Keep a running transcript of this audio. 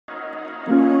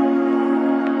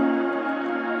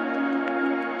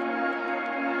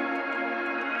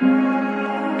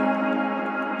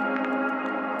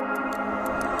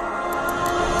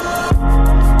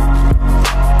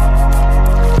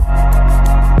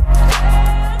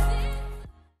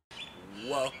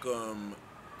Welcome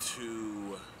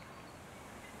to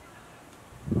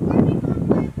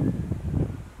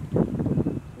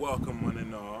welcome one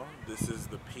and all. This is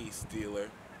the Peace Dealer,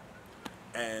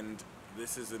 and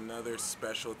this is another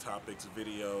special topics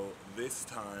video, this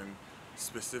time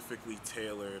specifically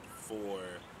tailored for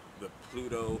the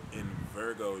Pluto in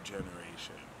Virgo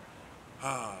generation.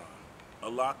 Ah, a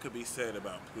lot could be said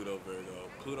about Pluto Virgo.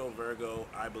 Pluto Virgo,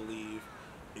 I believe,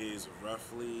 is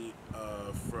roughly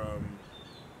from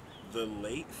the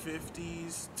late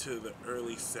 50s to the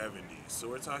early 70s. So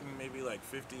we're talking maybe like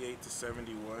 58 to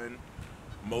 71.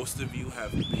 Most of you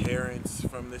have parents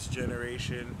from this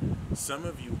generation. Some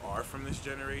of you are from this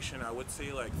generation. I would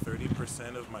say like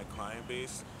 30% of my client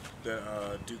base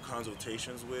that do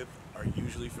consultations with are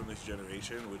usually from this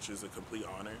generation, which is a complete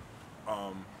honor.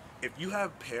 If you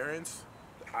have parents,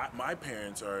 my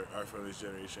parents are from this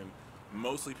generation.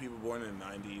 Mostly people born in the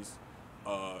 90s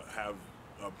have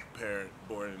a parent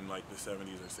born in like the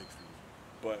 70s or 60s.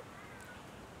 But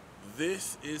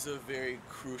this is a very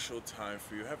crucial time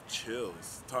for you. I have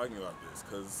chills talking about this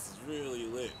because it's really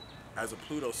lit. As a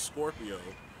Pluto Scorpio,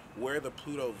 where the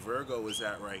Pluto Virgo is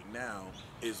at right now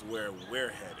is where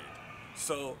we're headed.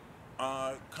 So,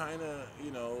 kind of,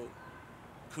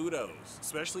 kudos,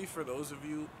 especially for those of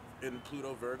you in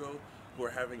Pluto Virgo who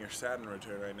are having your Saturn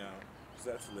return right now, because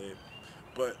that's lit.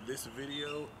 But this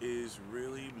video is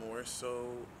really more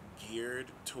so geared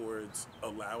towards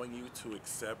allowing you to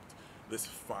accept this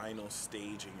final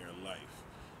stage in your life.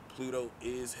 Pluto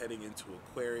is heading into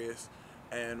Aquarius,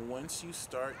 and once you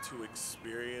start to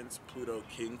experience Pluto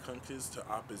quincunxes to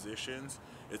oppositions,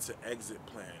 it's an exit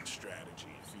plan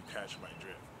strategy, if you catch my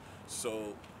drift.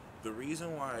 So the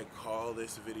reason why I call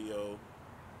this video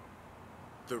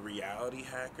the reality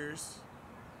hackers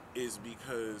is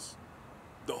because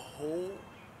the whole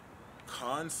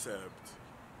concept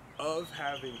of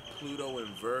having Pluto in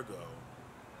Virgo,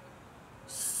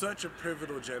 such a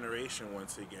pivotal generation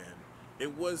once again.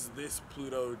 It was this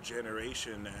Pluto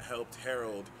generation that helped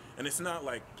herald, and it's not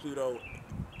like Pluto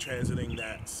transiting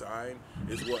that sign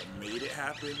is what made it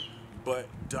happen, but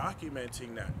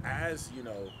documenting that as,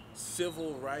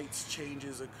 civil rights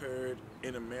changes occurred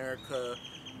in America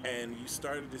and you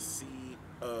started to see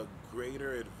a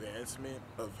greater advancement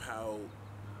of how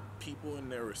people in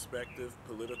their respective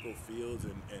political fields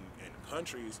and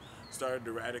countries started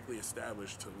to radically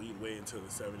establish to lead way into the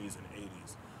 70s and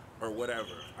 80s or whatever.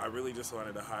 I really just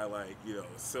wanted to highlight,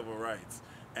 civil rights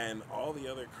and all the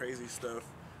other crazy stuff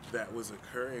that was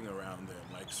occurring around them,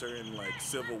 like certain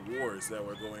civil wars that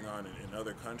were going on in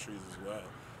other countries as well.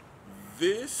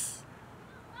 This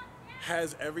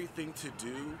has everything to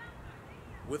do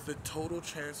with the total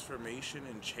transformation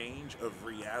and change of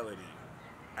reality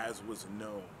as was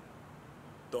known.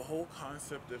 The whole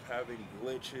concept of having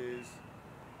glitches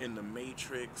in the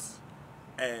matrix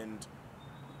and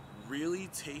really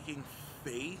taking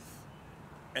faith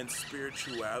and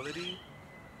spirituality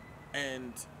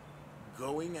and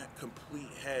going at complete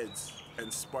heads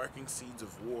and sparking seeds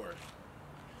of war.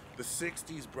 The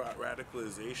 60s brought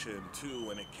radicalization too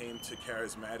when it came to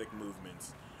charismatic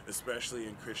movements, especially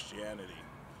in Christianity.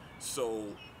 So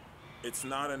it's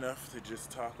not enough to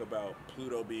just talk about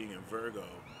Pluto being in Virgo.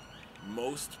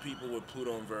 Most people with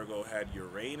Pluto in Virgo had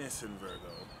Uranus in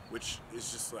Virgo, which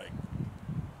is just like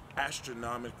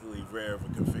astronomically rare of a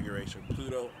configuration.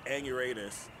 Pluto and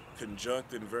Uranus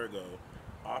conjunct in Virgo,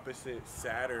 opposite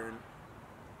Saturn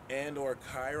and or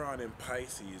Chiron in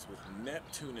Pisces with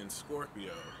Neptune in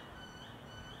Scorpio,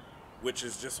 which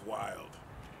is just wild.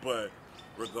 But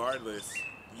regardless,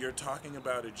 you're talking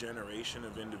about a generation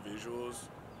of individuals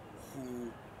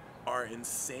who are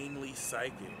insanely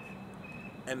psychic.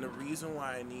 And the reason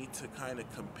why I need to kind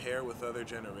of compare with other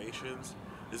generations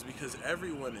is because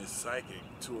everyone is psychic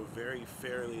to a very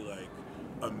fairly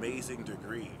amazing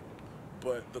degree.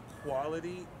 But the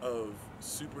quality of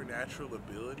supernatural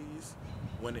abilities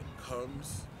when it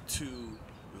comes to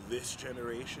this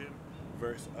generation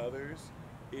versus others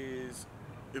is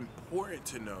important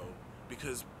to know,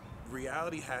 because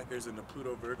reality hackers in the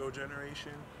Pluto Virgo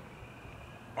generation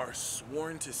are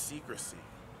sworn to secrecy.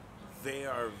 They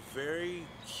are very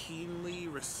keenly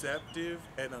receptive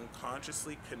and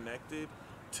unconsciously connected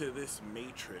to this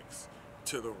matrix,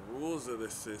 to the rules of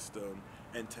the system,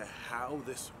 and to how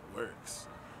this works.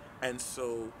 And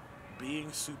so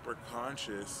being super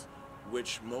conscious,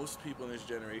 which most people in this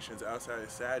generation outside of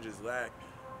Sagittarius lack,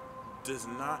 does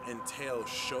not entail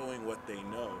showing what they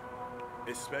know.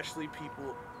 Especially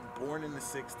people born in the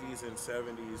 60s and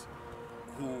 70s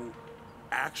who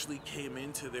actually came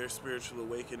into their spiritual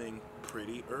awakening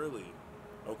pretty early,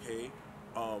 okay?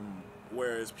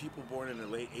 Whereas people born in the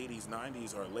late 80s,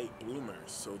 90s are late bloomers,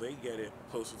 so they get it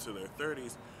closer to their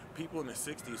 30s. People in the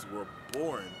 60s were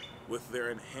born with their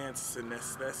enhanced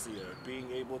synesthesia, being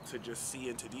able to just see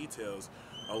into details.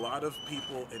 A lot of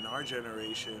people in our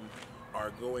generation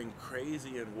are going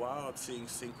crazy and wild seeing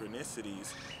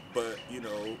synchronicities, but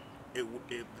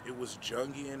it was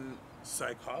Jungian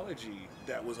psychology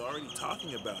that was already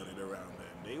talking about it around then.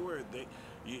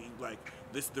 Like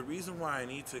this. The reason why I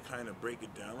need to kind of break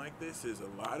it down like this is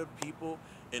a lot of people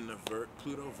in the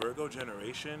Pluto Virgo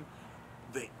generation,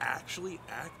 they actually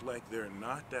act like they're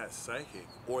not that psychic,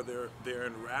 or they're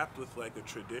enwrapped with like a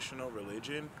traditional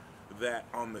religion that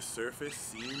on the surface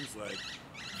seems like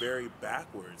very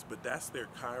backwards, but that's their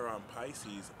Chiron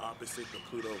Pisces opposite the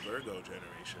Pluto Virgo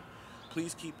generation.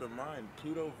 Please keep in mind,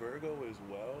 Pluto Virgo as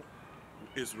well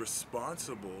is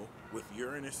responsible with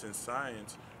Uranus and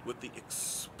science with the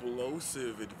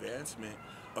explosive advancement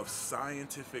of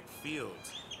scientific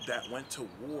fields that went to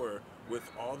war with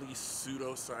all these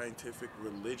pseudo-scientific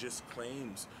religious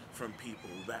claims from people.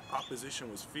 That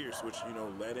opposition was fierce, which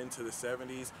led into the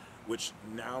 70s, which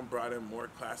now brought in more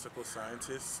classical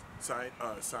scientists,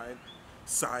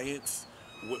 science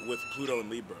with Pluto and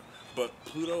Libra. But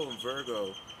Pluto and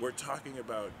Virgo, we're talking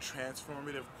about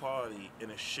transformative quality in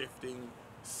a shifting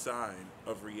sign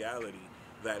of reality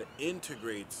that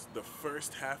integrates the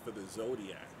first half of the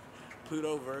zodiac.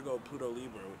 Pluto, Virgo, Pluto,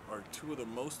 Libra are two of the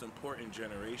most important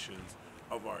generations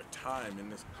of our time in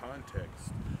this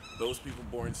context. Those people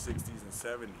born 60s and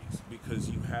 70s, because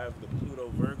you have the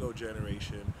Pluto, Virgo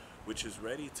generation, which is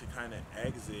ready to kind of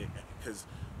exit, because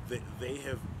they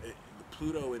have,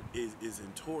 Pluto is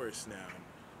in Taurus now,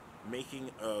 making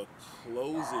a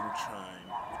closing trine,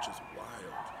 which is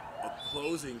wild, a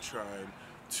closing trine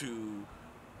to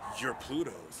your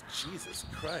Plutos. Jesus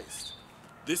Christ.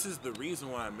 This is the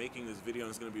reason why I'm making this video,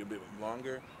 and it's going to be a bit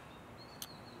longer.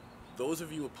 Those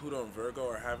of you with Pluto and Virgo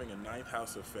are having a ninth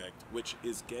house effect, which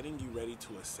is getting you ready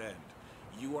to ascend.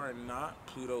 You are not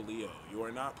Pluto Leo. You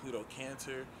are not Pluto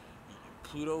Cancer.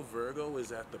 Pluto Virgo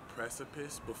is at the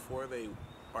precipice before they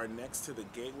are next to the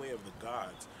gateway of the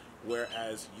gods.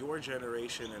 Whereas your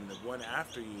generation and the one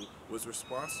after you was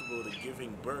responsible to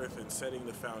giving birth and setting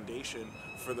the foundation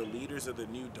for the leaders of the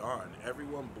new dawn.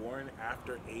 Everyone born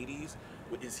after 80s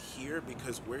is here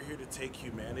because we're here to take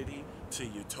humanity to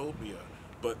utopia.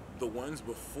 But the ones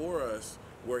before us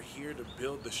were here to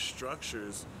build the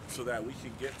structures so that we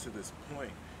could get to this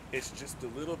point. It's just a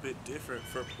little bit different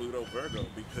for Pluto Virgo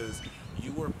because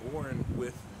you were born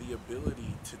with the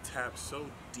ability to tap so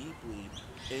deeply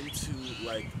into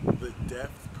like the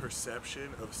depth perception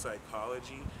of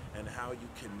psychology and how you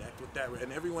connect with that.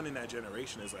 And everyone in that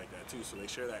generation is like that too, so they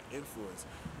share that influence.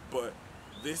 But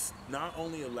this not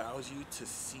only allows you to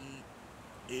see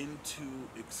into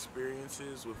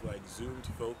experiences with like zoomed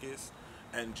focus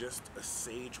and just a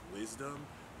sage wisdom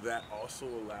that also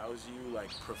allows you like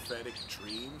prophetic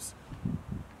dreams.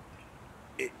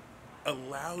 It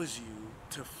allows you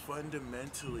to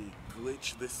fundamentally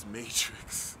glitch this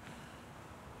matrix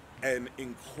and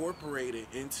incorporate it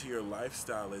into your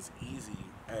lifestyle as easy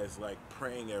as like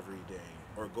praying every day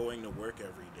or going to work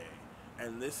every day.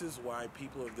 And this is why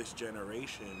people of this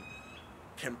generation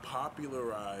can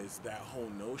popularize that whole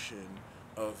notion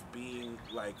of being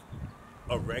like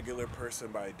a regular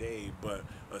person by day, but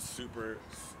a super,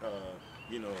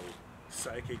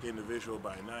 psychic individual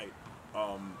by night.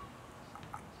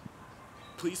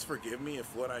 Please forgive me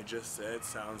if what I just said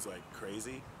sounds like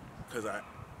crazy, because I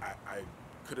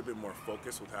could have been more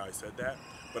focused with how I said that.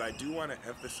 But I do want to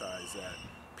emphasize that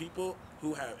people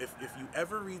who have, if you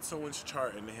ever read someone's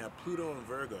chart and they have Pluto and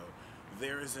Virgo,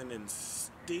 there is an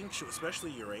instinctual,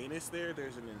 especially Uranus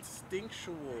there's an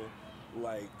instinctual,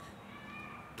 like,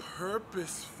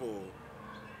 purposeful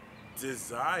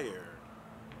desire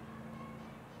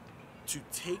to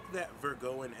take that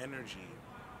Virgoan energy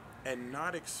and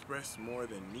not express more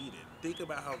than needed. Think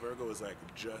about how Virgo is like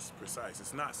just precise.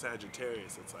 It's not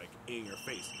Sagittarius, it's like in your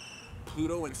face.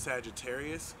 Pluto and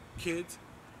Sagittarius, kids,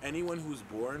 anyone who's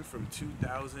born from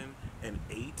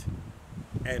 2008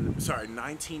 and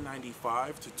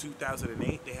 1995 to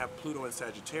 2008, they have Pluto and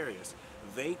Sagittarius.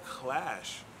 They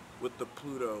clash with the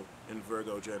Pluto and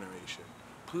Virgo generation.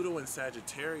 Pluto and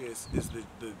Sagittarius is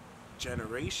the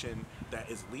generation that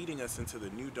is leading us into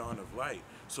the new dawn of light.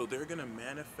 So they're gonna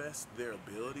manifest their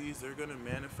abilities, they're gonna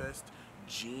manifest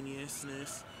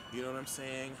geniusness, you know what I'm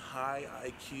saying? High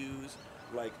IQs,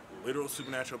 like literal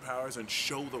supernatural powers, and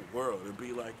show the world and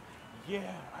be like,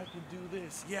 yeah, I can do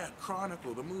this. Yeah,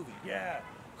 Chronicle, the movie. Yeah,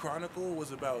 Chronicle was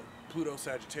about Pluto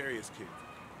Sagittarius kids.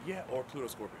 Yeah, or Pluto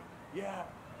Scorpio. Yeah,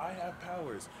 I have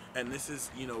powers. And this is,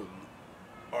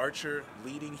 Archer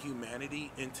leading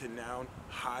humanity into now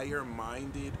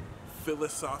higher-minded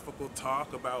philosophical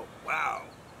talk about, wow,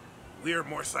 we're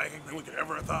more psychic than we could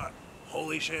ever have thought.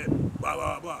 Holy shit, blah,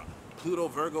 blah, blah. Pluto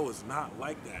Virgo is not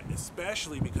like that,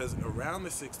 especially because around the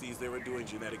 60s they were doing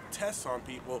genetic tests on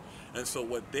people, and so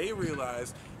what they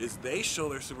realized is they show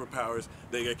their superpowers,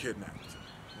 they get kidnapped.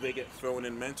 They get thrown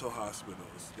in mental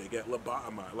hospitals. They get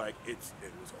lobotomized. Like it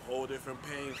was a whole different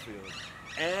playing field.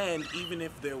 And even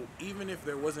if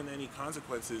there wasn't any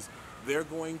consequences, they're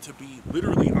going to be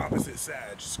literally opposite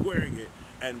Sag, squaring it,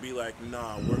 and be like,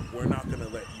 nah, we're not gonna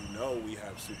let you know we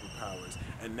have superpowers.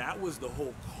 And that was the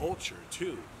whole culture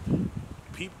too.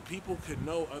 People could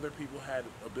know other people had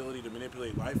ability to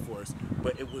manipulate life force,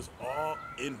 but it was all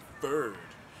inferred.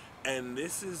 And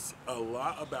this is a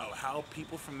lot about how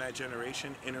people from that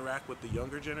generation interact with the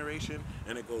younger generation,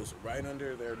 and it goes right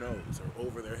under their nose or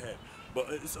over their head. But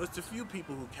it's a few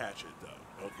people who catch it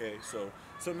though, okay? So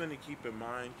something to keep in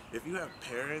mind, if you have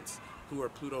parents who are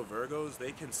Pluto Virgos,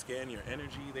 they can scan your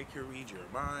energy, they can read your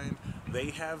mind, they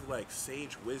have like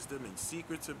sage wisdom and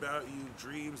secrets about you,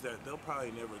 dreams that they'll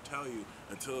probably never tell you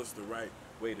until it's the right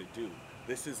way to do.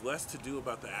 This is less to do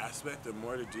about the aspect and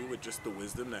more to do with just the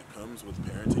wisdom that comes with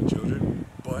parenting children,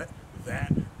 but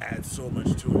that adds so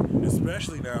much to it,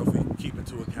 especially now if we keep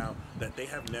into account that they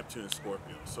have Neptune and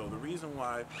Scorpio. So the reason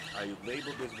why I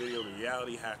labeled this video the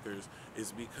reality hackers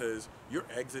is because your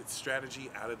exit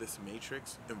strategy out of this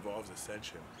matrix involves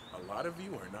ascension. A lot of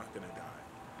you are not going to die.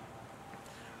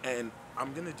 And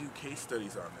I'm going to do case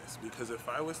studies on this because if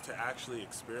I was to actually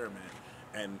experiment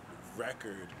and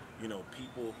record,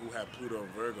 people who have Pluto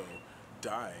and Virgo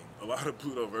dying, a lot of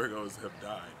Pluto Virgos have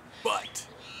died. But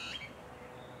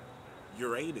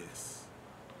Uranus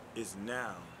is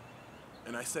now,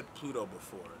 and I said Pluto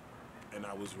before, and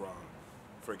I was wrong.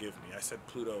 Forgive me. I said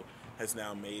Pluto has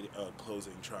now made a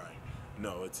closing trine.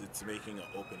 No, it's making an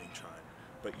opening trine.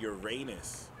 But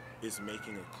Uranus is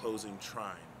making a closing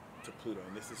trine to Pluto,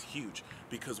 and this is huge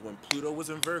because when Pluto was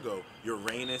in Virgo,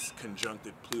 Uranus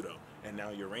conjuncted Pluto, and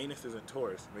now Uranus is in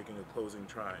Taurus, making a closing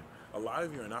trine. A lot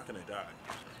of you are not going to die.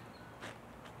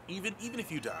 Even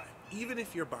if you die, even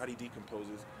if your body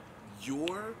decomposes,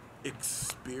 your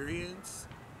experience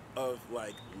of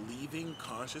like leaving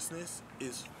consciousness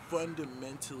is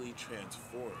fundamentally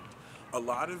transformed. A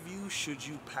lot of you, should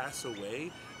you pass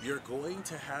away, you're going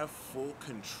to have full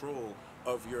control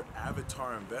of your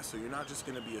avatar and vessel. You're not just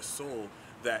going to be a soul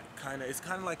that it's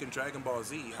kind of like in Dragon Ball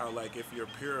Z, how like if you're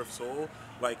pure of soul,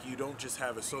 like you don't just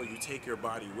have a soul, you take your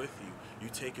body with you. You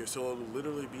take your soul, it'll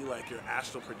literally be like you're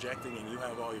astral projecting and you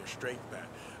have all your strength back.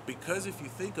 Because if you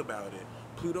think about it,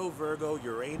 Pluto Virgo,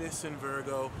 Uranus in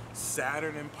Virgo,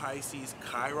 Saturn in Pisces,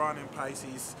 Chiron in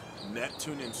Pisces,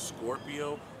 Neptune in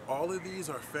Scorpio, all of these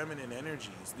are feminine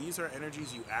energies. These are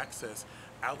energies you access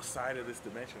outside of this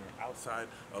dimension or outside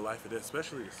a life of death,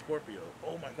 especially the Scorpio.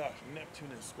 Oh my gosh, Neptune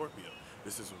and Scorpio.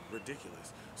 This is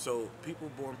ridiculous. So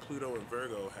people born Pluto and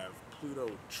Virgo have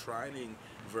Pluto trining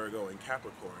Virgo and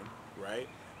Capricorn, right?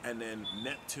 And then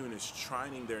Neptune is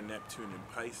trining their Neptune in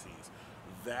Pisces.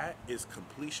 That is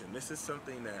completion. This is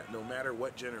something that no matter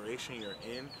what generation you're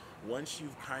in, once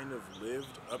you've kind of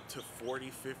lived up to 40,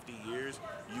 50 years,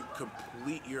 you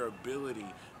complete your ability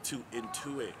to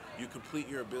intuit. You complete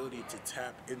your ability to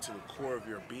tap into the core of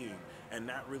your being. And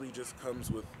that really just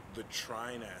comes with the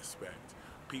trine aspect.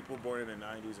 People born in the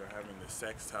 90s are having the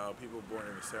sextile. People born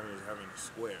in the 70s are having the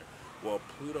square. Well,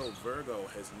 Pluto Virgo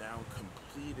has now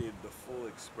completed the full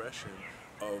expression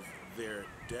of their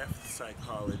depth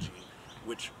psychology,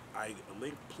 which I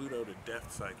link Pluto to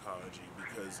depth psychology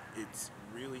because it's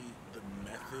really the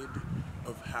method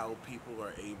of how people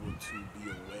are able to be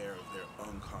aware of their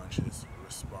unconscious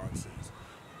responses.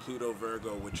 Pluto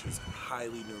Virgo, which is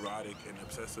highly neurotic and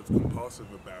obsessive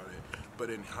compulsive about it, but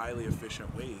in highly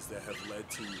efficient ways that have led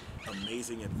to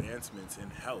amazing advancements in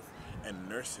health and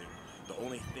nursing. The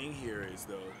only thing here is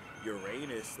though,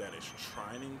 Uranus that is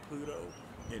trining Pluto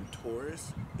in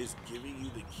Taurus is giving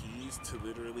you the keys to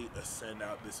literally ascend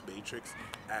out this matrix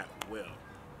at will.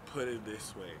 Put it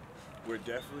this way, we're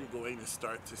definitely going to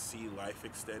start to see life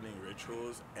extending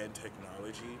rituals and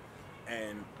technology,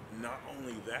 and not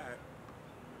only that,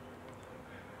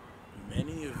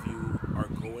 many of you are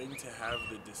going to have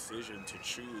the decision to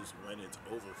choose when it's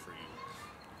over for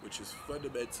you, which is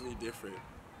fundamentally different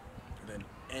than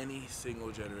any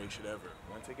single generation ever.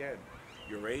 Once again,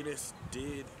 Uranus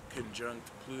did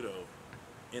conjunct Pluto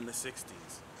in the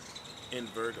 60s in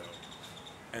Virgo.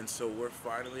 And so we're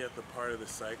finally at the part of the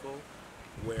cycle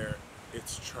where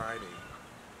it's trining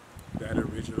that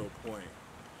original point.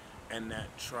 And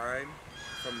that trine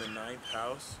from the 9th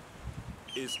house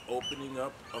is opening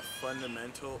up a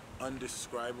fundamental,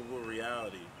 undescribable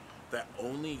reality that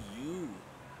only you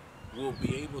will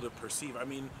be able to perceive. I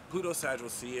mean, Pluto Sag will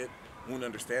see it, won't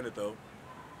understand it though.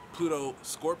 Pluto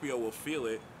Scorpio will feel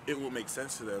it, it will make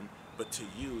sense to them, but to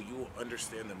you, you will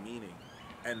understand the meaning.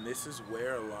 And this is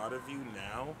where a lot of you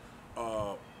now,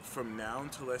 from now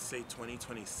until let's say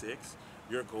 2026,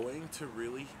 you're going to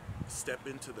really step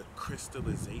into the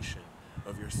crystallization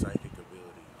of your psychic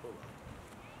ability. Hold on.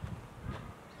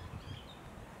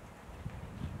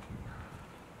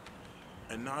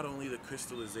 And not only the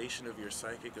crystallization of your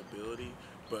psychic ability,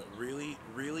 but really,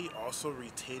 really also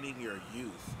retaining your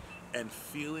youth and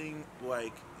feeling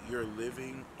like you're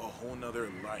living a whole nother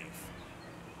life.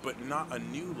 But not a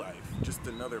new life, just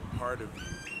another part of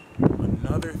you.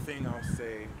 Another thing I'll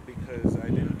say, because I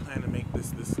didn't plan to make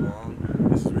this long,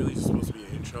 this is really just supposed to be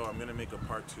an intro. I'm going to make a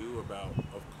part 2 about,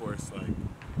 of course, like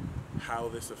how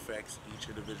this affects each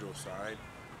individual side.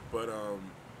 But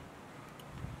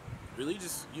really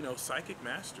just, you know, psychic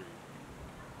mastery.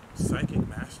 Psychic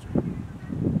mastery.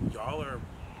 Y'all are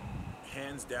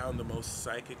hands down the most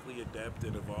psychically adept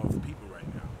and evolved people right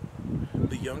now.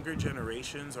 The younger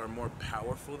generations are more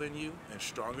powerful than you and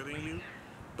stronger than you,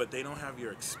 but they don't have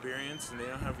your experience and they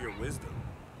don't have your wisdom.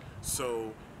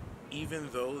 So even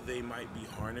though they might be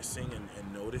harnessing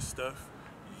and notice stuff,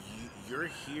 you're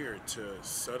here to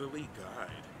subtly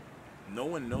guide. No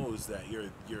one knows that you're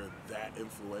that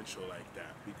influential like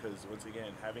that, because once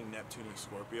again, having Neptune and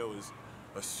Scorpio is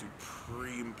a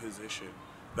supreme position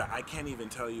that I can't even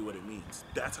tell you what it means.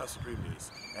 That's how supreme it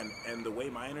is. And the way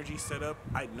my energy's set up,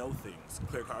 I know things,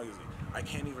 claircognizant. I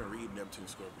can't even read Neptune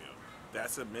Scorpio.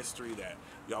 That's a mystery that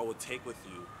y'all will take with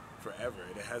you forever.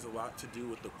 And it has a lot to do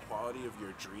with the quality of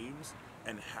your dreams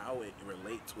and how it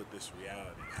relates with this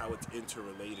reality, how it's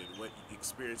interrelated, what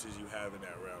experiences you have in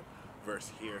that realm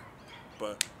versus here.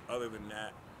 But other than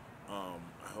that,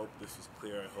 I hope this is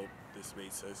clear. I hope this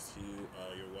made sense to you.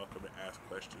 You're welcome to ask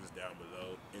questions down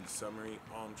below. In summary,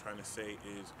 all I'm trying to say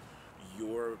is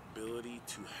your ability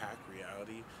to hack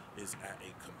reality is at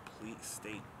a complete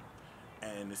state.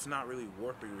 And it's not really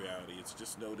warping reality, it's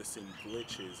just noticing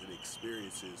glitches and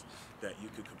experiences that you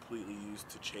could completely use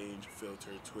to change,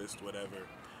 filter, twist, whatever.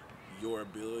 Your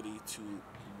ability to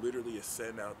literally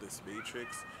ascend out this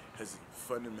matrix has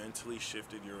fundamentally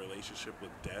shifted your relationship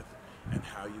with death and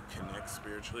how you connect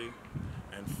spiritually.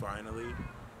 And finally,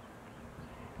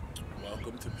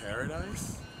 welcome to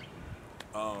paradise.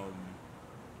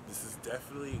 This is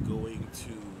definitely going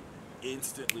to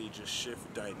instantly just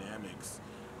shift dynamics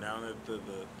now that the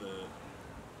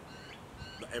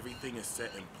everything is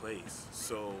set in place.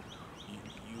 So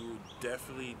you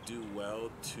definitely do well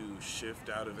to shift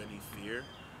out of any fear.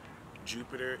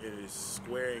 Jupiter is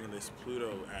squaring this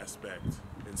Pluto aspect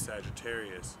in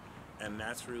Sagittarius, and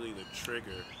that's really the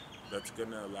trigger that's going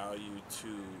to allow you to,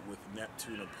 with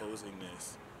Neptune opposing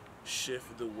this,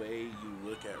 shift the way you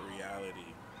look at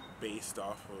reality based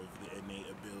off of the innate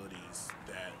abilities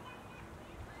that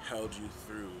held you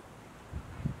through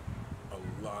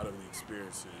a lot of the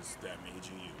experiences that made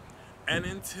you you. And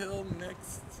until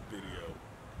next video.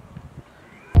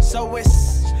 So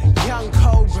it's Young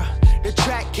Cobra, the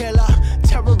track killer,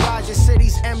 terrorizing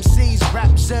cities, MCs,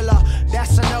 Rapzilla.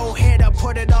 That's a no-hitter,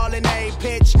 put it all in a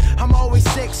pitch. I'm always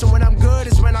sick, so when I'm good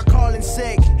is when I call in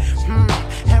sick.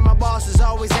 And my boss is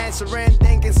always answering,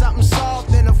 thinking something soft,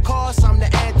 then of course I'm the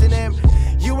antonym.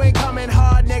 You ain't coming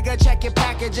hard, nigga, check your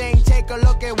packaging. Take a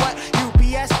look at what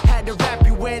UPS had to wrap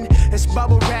you in. It's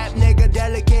bubble wrap, nigga,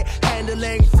 delicate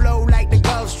handling. Flow like the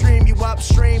Gulf Stream, you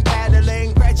upstream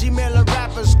paddling. Reggie Miller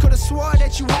rappers could've swore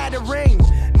that you had a ring.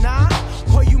 Nah,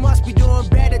 well you must be doing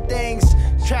better things.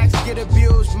 Tracks get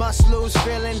abused, must lose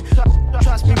feeling.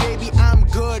 Trust me baby, I'm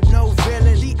good, no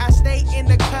villain. See, I stay in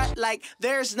the cut like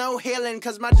there's no healing,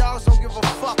 cause my dogs don't give a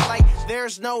fuck like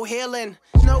there's no healing.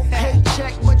 No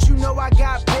paycheck, but you know I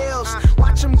got